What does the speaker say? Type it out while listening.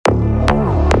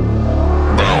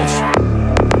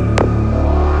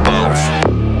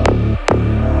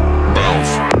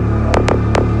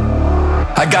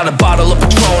got a bottle of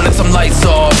Patron and some lights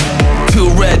off. Two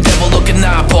red devil looking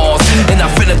eyeballs, and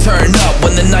I'm finna turn up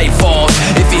when the night falls.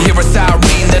 If you hear a siren,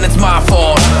 then it's my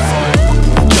fault.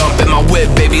 Jump in my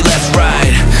whip, baby, let's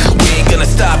ride. We ain't gonna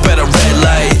stop at a red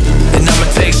light, and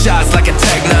I'ma take shots like a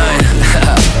Tech 9.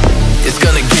 It's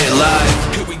gonna get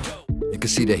live. Here we go. You can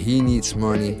see that he needs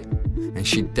money, and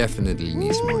she definitely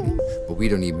needs money. But we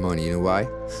don't need money, you know why?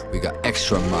 We got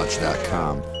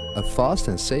𝗧𝗥𝗔𝗥𝗔𝗡𝗥, a fast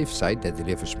and safe site that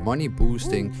delivers money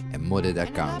boosting and modded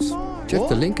accounts. Check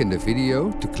the link in the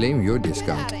video to claim your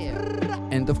discount.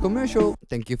 End of commercial.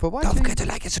 Thank you for watching. Don't forget to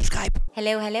like and subscribe.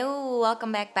 Hello,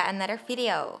 welcome back by another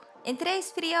video. In today's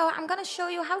video, I'm gonna show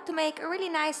you how to make a really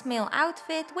nice male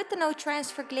outfit with the no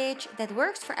transfer glitch that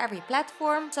works for every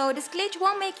platform. So this glitch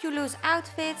won't make you lose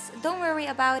outfits, don't worry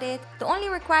about it. The only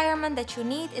requirement that you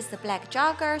need is the black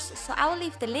joggers. So I will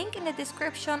leave the link in the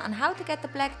description on how to get the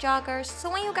black joggers. So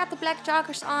when you got the black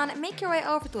joggers on, make your way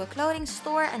over to a clothing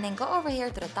store and then go over here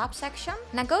to the top section.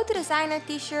 Now go to designer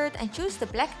t-shirt and choose the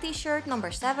black t-shirt number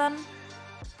 7.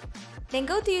 Then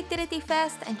go to utility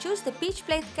vest and choose the beach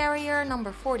plate carrier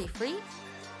number 43.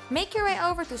 Make your way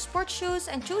over to sports shoes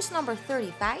and choose number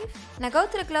 35. Now go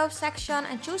to the glove section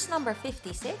and choose number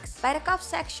 56. By the cuff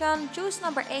section, choose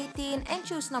number 18 and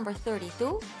choose number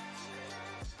 32.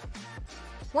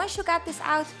 Once you got this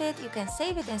outfit, you can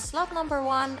save it in slot number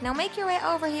 1. Now make your way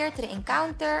over here to the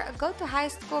encounter, go to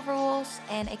highest cover walls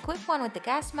and equip one with the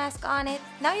gas mask on it.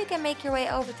 Now you can make your way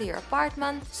over to your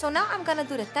apartment. So now I'm gonna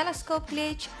do the telescope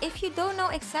glitch. If you don't know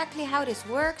exactly how this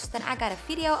works, then I got a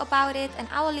video about it and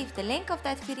I will leave the link of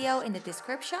that video in the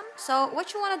description. So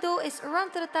what you wanna do is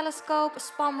run to the telescope,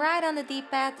 spam right on the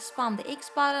D-pad, spam the X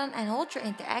button and hold your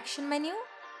interaction menu.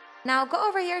 Now go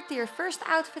over here to your first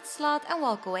outfit slot and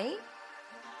walk away.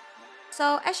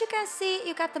 So as you can see,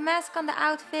 you got the mask on the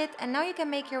outfit and now you can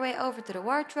make your way over to the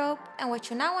wardrobe. And what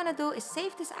you now want to do is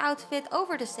save this outfit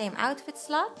over the same outfit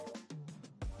slot.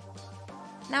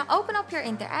 Now open up your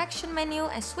interaction menu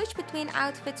and switch between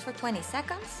outfits for 20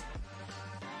 seconds.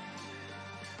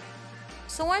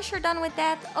 So once you're done with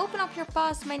that, open up your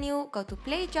pause menu, go to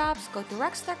play jobs, go to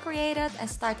Rockstar Created and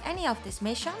start any of these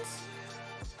missions.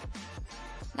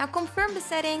 Now confirm the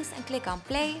settings and click on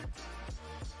play.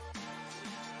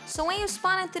 So when you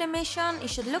spawn into the mission, you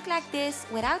should look like this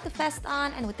without the vest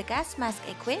on and with the gas mask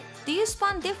equipped. Do you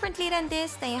spawn differently than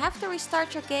this, then you have to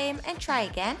restart your game and try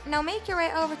again. Now make your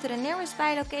way over to the nearest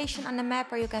buy location on the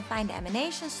map where you can find the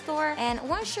ammunition store. And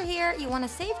once you're here, you want to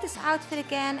save this outfit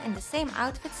again in the same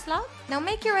outfit slot. Now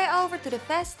make your way over to the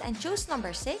vest and choose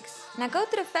number 6. Now go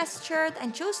to the vest shirt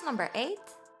and choose number 8.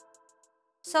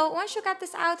 So once you got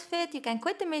this outfit, you can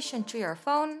quit the mission through your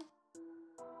phone.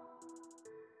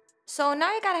 So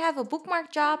now you gotta have a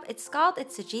bookmark job. It's called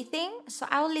𝗧𝗥𝗔𝗥𝗧𝗙. So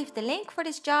I will leave the link for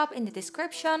this job in the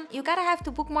description. You gotta have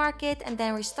to bookmark it and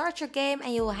then restart your game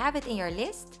and you will have it in your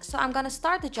list. So I'm gonna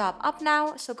start the job up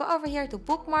now. So go over here to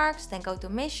bookmarks, then go to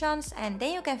missions and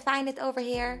then you can find it over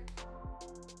here.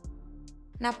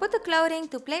 Now put the clothing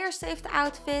to player saved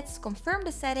outfits, confirm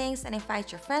the settings and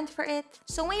invite your friend for it.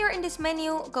 So when you're in this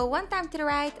menu, go one time to the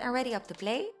right and ready up to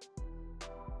play.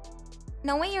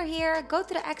 Now when you're here, go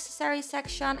to the accessories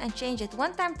section and change it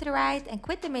one time to the right and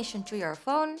quit the mission through your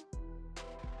phone.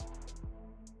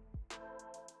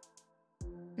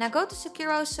 Now go to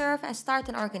𝗖𝗛𝗧𝗙𝗏 and start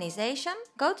an organization.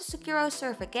 Go to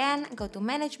𝗖𝗛𝗧𝗙𝗏 again, go to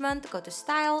management, go to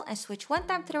style and switch one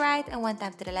time to the right and one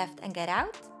time to the left and get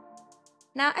out.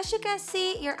 Now as you can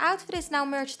see, your outfit is now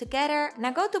merged together.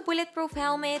 Now go to bulletproof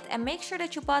helmet and make sure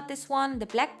that you bought this one, the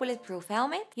black bulletproof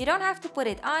helmet. You don't have to put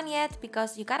it on yet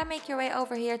because you gotta make your way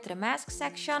over here to the mask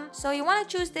section. So you wanna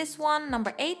choose this one,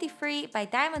 number 83 by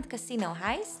Diamond Casino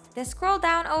Heist. Then scroll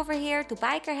down over here to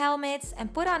biker helmets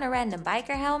and put on a random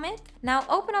biker helmet. Now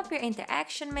open up your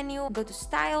interaction menu, go to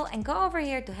style and go over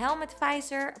here to helmet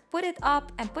visor, put it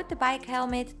up and put the bike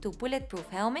helmet to bulletproof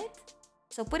helmet.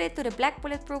 So put it to the black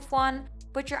bulletproof one.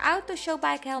 Put your auto show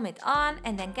bike helmet on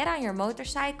and then get on your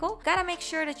motorcycle. Gotta make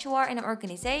sure that you are in an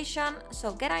organization.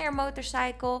 So get on your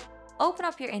motorcycle, open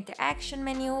up your interaction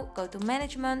menu, go to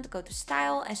management, go to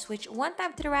style and switch one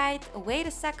time to the right, wait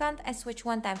a second and switch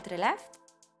one time to the left.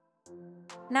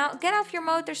 Now get off your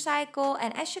motorcycle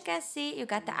and as you can see, you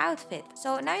got the outfit.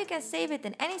 So now you can save it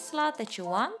in any slot that you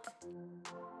want.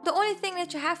 The only thing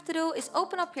that you have to do is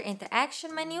open up your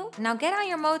interaction menu. Now get on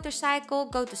your motorcycle,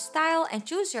 go to style and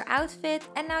choose your outfit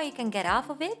and now you can get off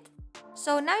of it.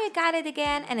 So now you got it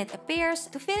again and it appears.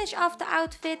 To finish off the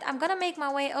outfit, I'm gonna make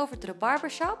my way over to the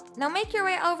barbershop. Now make your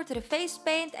way over to the face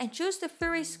paint and choose the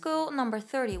Furry Skull number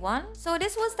 31. So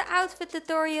this was the outfit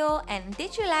tutorial, and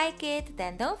did you like it?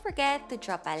 Then don't forget to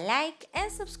drop a like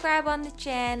and subscribe on the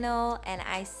channel, and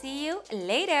I see you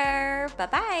later. Bye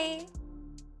bye!